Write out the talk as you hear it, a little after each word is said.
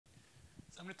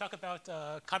I'm going to talk about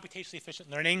computationally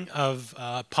efficient learning of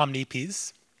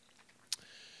POMDPs.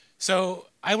 So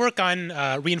I work on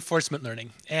reinforcement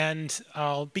learning, and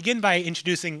I'll begin by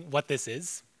introducing what this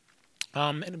is,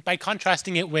 and by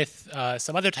contrasting it with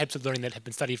some other types of learning that have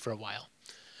been studied for a while.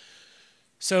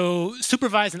 So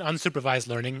supervised and unsupervised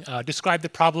learning describe the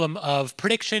problem of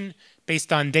prediction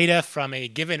based on data from a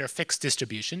given or fixed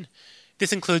distribution.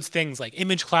 This includes things like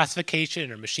image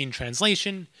classification or machine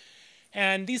translation,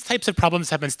 and these types of problems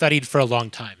have been studied for a long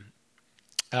time.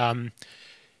 And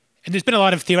there's been a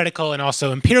lot of theoretical and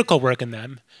also empirical work in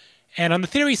them. And on the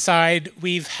theory side,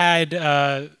 we've had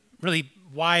really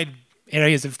wide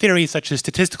areas of theory, such as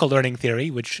statistical learning theory,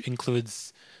 which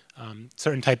includes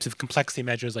certain types of complexity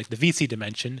measures like the VC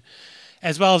dimension,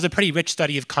 as well as a pretty rich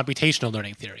study of computational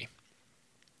learning theory.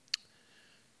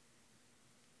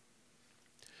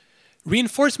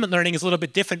 Reinforcement learning is a little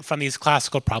bit different from these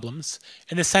classical problems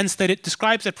in the sense that it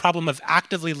describes a problem of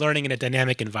actively learning in a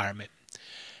dynamic environment.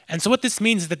 And so what this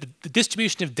means is that the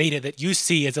distribution of data that you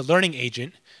see as a learning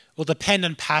agent will depend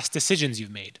on past decisions you've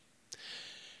made.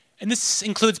 And this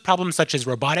includes problems such as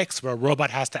robotics, where a robot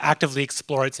has to actively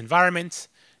explore its environment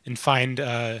and find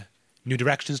new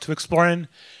directions to explore in,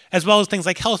 as well as things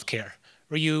like healthcare,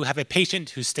 where you have a patient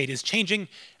whose state is changing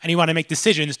and you want to make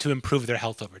decisions to improve their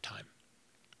health over time.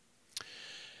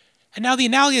 And now the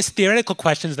analogous theoretical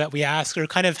questions that we ask are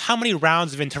kind of how many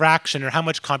rounds of interaction or how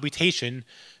much computation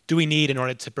do we need in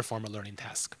order to perform a learning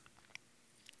task?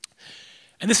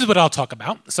 And this is what I'll talk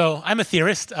about. So I'm a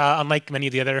theorist, unlike many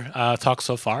of the other talks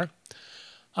so far.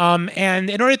 And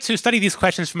in order to study these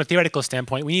questions from a theoretical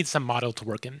standpoint, we need some model to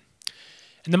work in.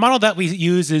 And the model that we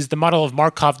use is the model of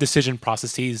Markov decision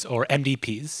processes, or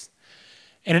MDPs.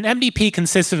 And an MDP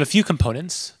consists of a few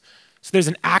components. So there's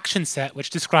an action set, which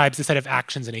describes the set of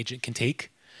actions an agent can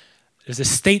take. There's a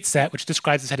state set, which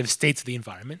describes the set of states of the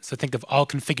environment. So think of all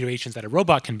configurations that a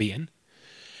robot can be in.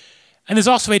 And there's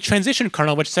also a transition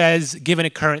kernel, which says, given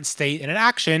a current state and an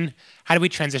action, how do we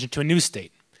transition to a new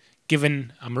state?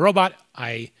 Given I'm a robot,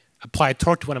 I apply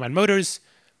torque to one of my motors,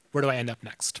 where do I end up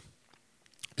next?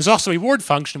 There's also a reward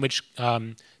function, which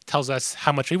tells us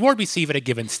how much reward we receive at a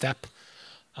given step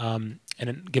and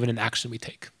given an action we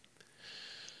take.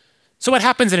 So what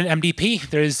happens in an MDP?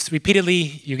 There's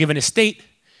repeatedly, you're given a state,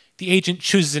 the agent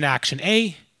chooses an action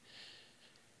A,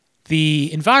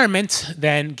 the environment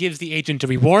then gives the agent a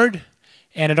reward,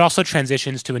 and it also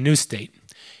transitions to a new state.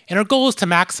 And our goal is to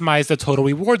maximize the total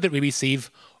reward that we receive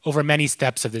over many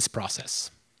steps of this process.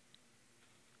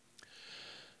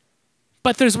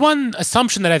 But there's one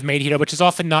assumption that I've made here, which is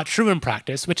often not true in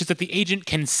practice, which is that the agent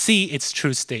can see its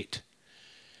true state.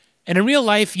 And in real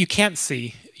life, you can't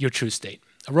see your true state.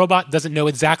 A robot doesn't know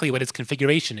exactly what its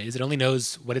configuration is. It only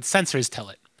knows what its sensors tell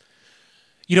it.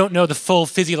 You don't know the full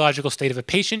physiological state of a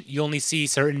patient. You only see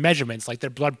certain measurements like their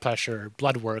blood pressure,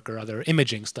 blood work, or other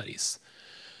imaging studies.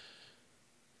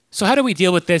 So how do we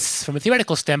deal with this from a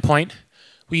theoretical standpoint?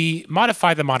 We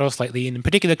modify the model slightly, and in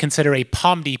particular consider a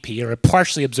POMDP, or a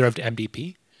partially observed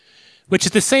MDP, which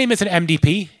is the same as an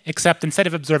MDP, except instead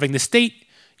of observing the state,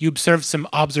 you observe some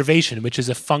observation, which is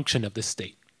a function of the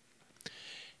state.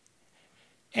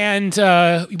 And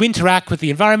we interact with the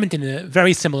environment in a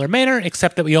very similar manner,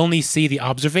 except that we only see the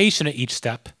observation at each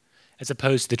step as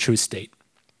opposed to the true state.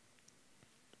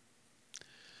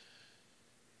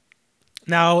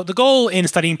 Now, the goal in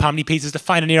studying POMDPs is to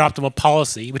find a near-optimal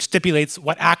policy, which stipulates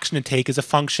what action to take as a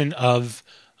function of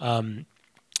the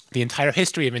entire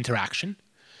history of interaction.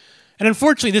 And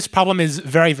unfortunately, this problem is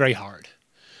very, very hard.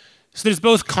 So there's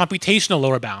both computational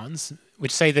lower bounds,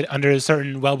 which say that under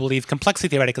certain well-believed complexity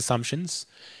theoretic assumptions,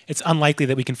 it's unlikely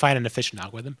that we can find an efficient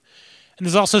algorithm. And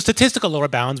there's also statistical lower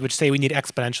bounds, which say we need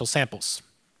exponential samples.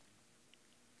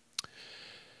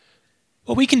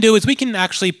 What we can do is we can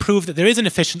actually prove that there is an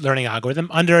efficient learning algorithm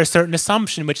under a certain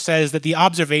assumption, which says that the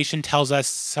observation tells us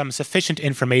some sufficient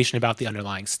information about the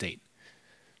underlying state.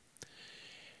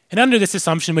 And under this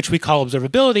assumption, which we call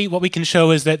observability, what we can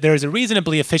show is that there is a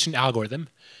reasonably efficient algorithm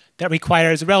that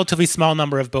requires a relatively small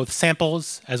number of both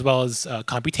samples as well as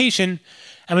computation,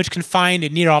 and which can find a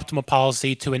near-optimal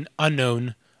policy to an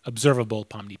unknown observable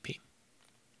POMDP.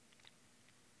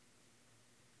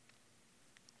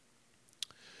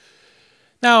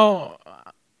 Now,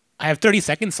 I have 30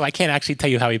 seconds, so I can't actually tell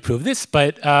you how we prove this,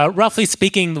 but roughly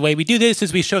speaking, the way we do this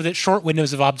is we show that short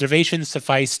windows of observation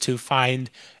suffice to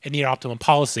find a near-optimal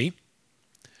policy.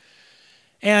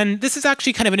 And this is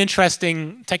actually kind of an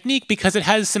interesting technique because it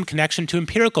has some connection to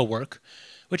empirical work,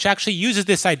 which actually uses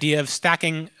this idea of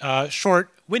stacking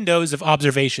short windows of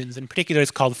observations. In particular, it's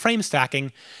called frame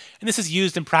stacking. And this is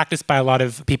used in practice by a lot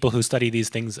of people who study these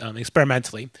things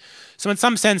experimentally. So in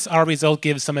some sense, our result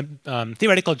gives some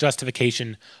theoretical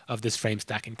justification of this frame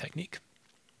stacking technique.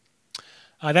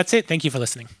 That's it. Thank you for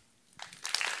listening.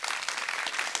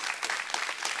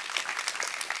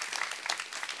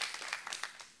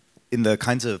 In the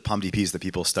kinds of POMDPs that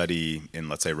people study in,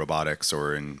 let's say, robotics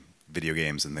or in video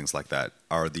games and things like that,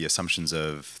 are the assumptions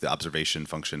of the observation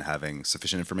function having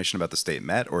sufficient information about the state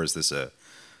met, or is this a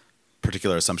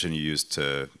particular assumption you use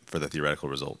for the theoretical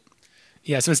result?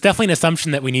 Yeah, so it's definitely an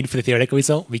assumption that we need for the theoretical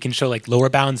result. We can show like lower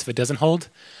bounds if it doesn't hold.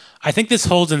 I think this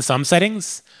holds in some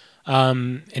settings,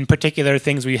 in particular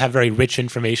things where you have very rich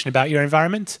information about your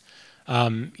environment.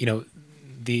 You know,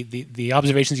 the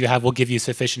observations you have will give you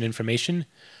sufficient information.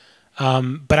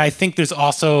 But I think there's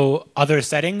also other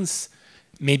settings,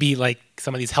 maybe like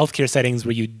some of these healthcare settings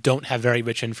where you don't have very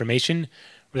rich information,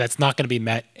 where that's not going to be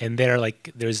met. And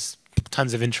there's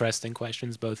tons of interesting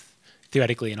questions, both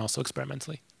theoretically and also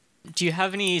experimentally. Do you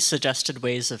have any suggested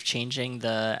ways of changing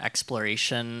the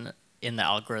exploration in the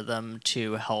algorithm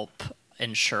to help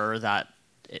ensure that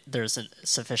there's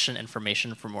sufficient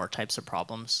information for more types of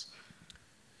problems?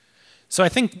 So I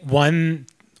think one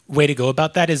way to go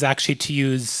about that is actually to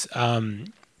use,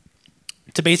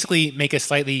 to basically make a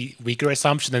slightly weaker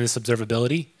assumption than this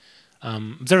observability.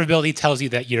 Observability tells you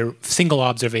that your single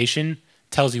observation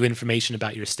tells you information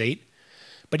about your state.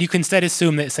 But you can instead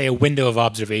assume that, say, a window of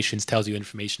observations tells you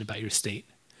information about your state.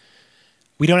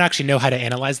 We don't actually know how to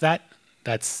analyze that.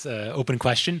 That's an open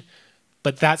question.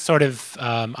 But that sort of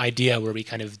idea where we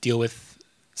kind of deal with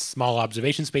small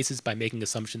observation spaces by making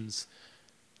assumptions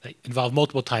that involve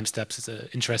multiple time steps is an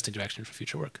interesting direction for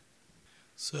future work.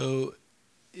 So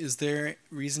is there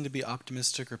reason to be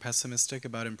optimistic or pessimistic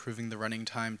about improving the running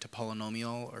time to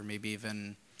polynomial, or maybe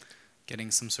even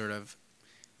getting some sort of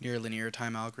near linear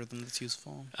time algorithm that's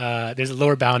useful? There's a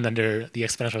lower bound under the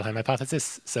exponential time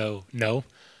hypothesis, so no.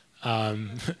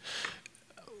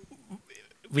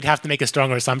 We'd have to make a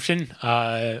stronger assumption.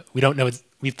 We don't know.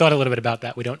 We've thought a little bit about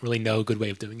that. We don't really know a good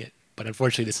way of doing it, but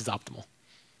unfortunately, this is optimal.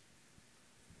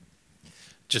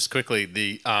 Just quickly,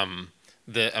 the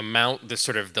amount,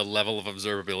 the level of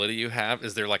observability you have,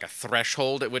 is there like a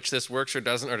threshold at which this works or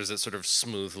doesn't, or does it sort of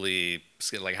smoothly,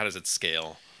 like how does it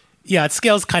scale? Yeah, it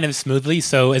scales kind of smoothly.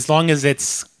 So as long as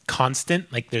it's constant,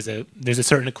 like there's a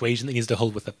certain equation that needs to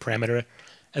hold with a parameter.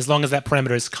 As long as that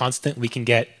parameter is constant, we can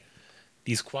get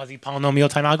these quasi-polynomial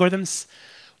time algorithms.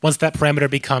 Once that parameter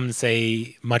becomes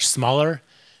much smaller,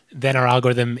 then our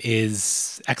algorithm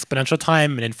is exponential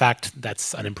time, and in fact,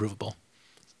 that's unimprovable.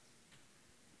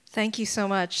 Thank you so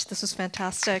much. This was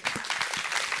fantastic.